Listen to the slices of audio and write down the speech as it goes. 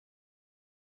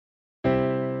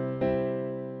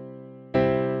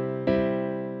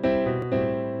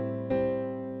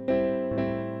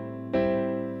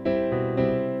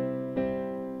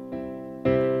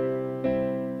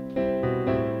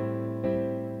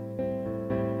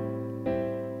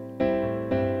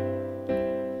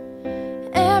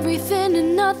everything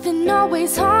and nothing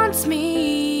always haunts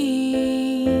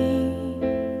me.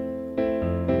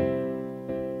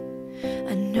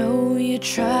 I know you're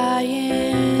trying,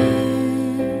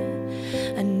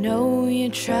 I know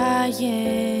you're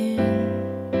trying,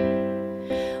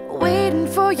 waiting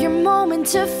for your moment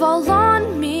to fall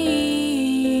on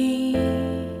me.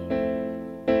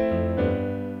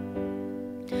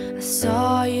 I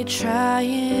saw you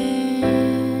trying,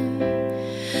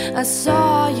 I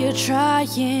saw you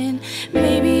trying.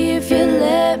 Maybe if you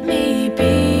let me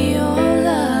be your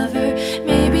lover,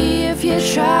 maybe if you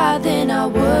try, then I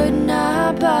would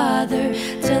not bother.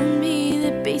 Tell me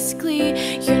that basically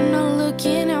you're not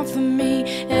looking out for me.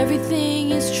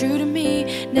 Everything is true to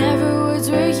me, never words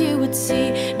where you would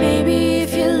see. Maybe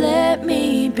if you let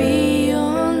me be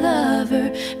your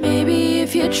lover, maybe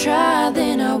if you try,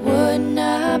 then I would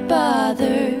not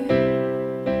bother.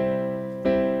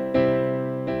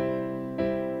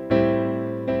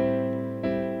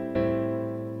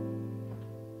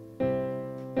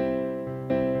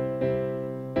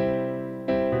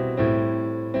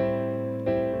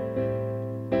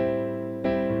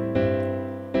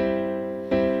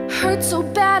 Hurt so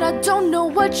bad, I don't know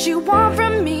what you want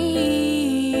from me.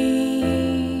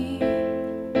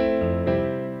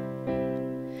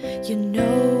 You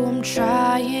know I'm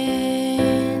trying,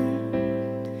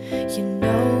 you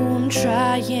know I'm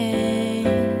trying,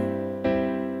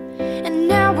 and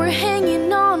now we're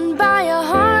hanging on by a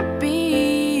heartbeat.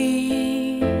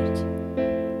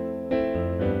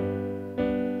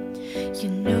 You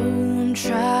know I'm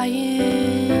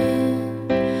trying,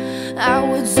 I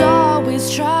was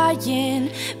always trying.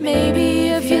 Maybe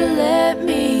if you let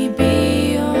me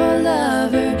be your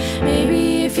lover,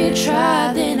 maybe if you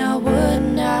try, then I would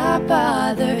not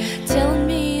bother. Telling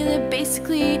me that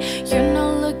basically you're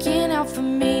not looking out for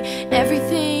me.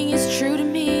 Everything is true to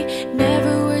me,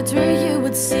 never words where you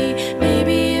would see.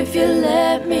 Maybe if you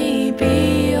let me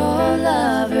be your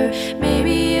lover,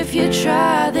 maybe if you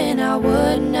try, then I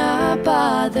would not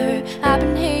bother. I've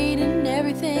been hating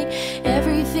everything,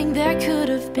 everything that could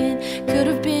have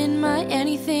been my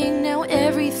anything. Now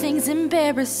everything's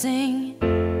embarrassing,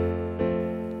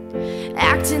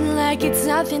 acting like it's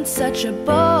nothing, such a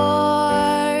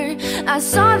bore. I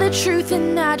saw the truth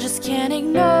and I just can't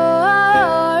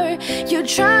ignore. You're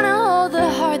trying to hold the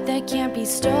heart that can't be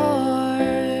stored.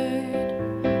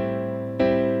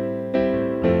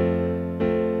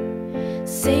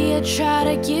 Say I try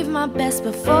to give my best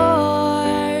before,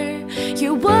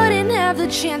 you wouldn't have the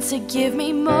chance to give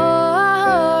me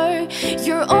more.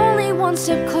 You're only one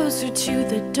step closer to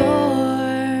the door.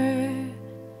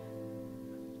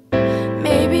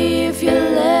 Maybe if you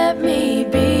let me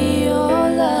be your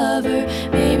lover,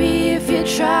 maybe if you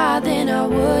try, then I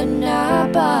would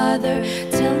not bother.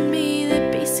 Tell me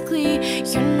that basically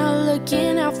you're not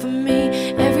looking out for me.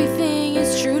 Everything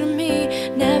is true to me,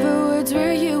 never words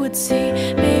where you would see.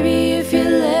 Maybe if you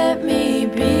let me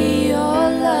be your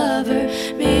lover,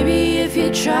 maybe if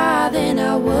you try, then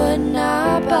I would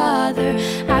not bother.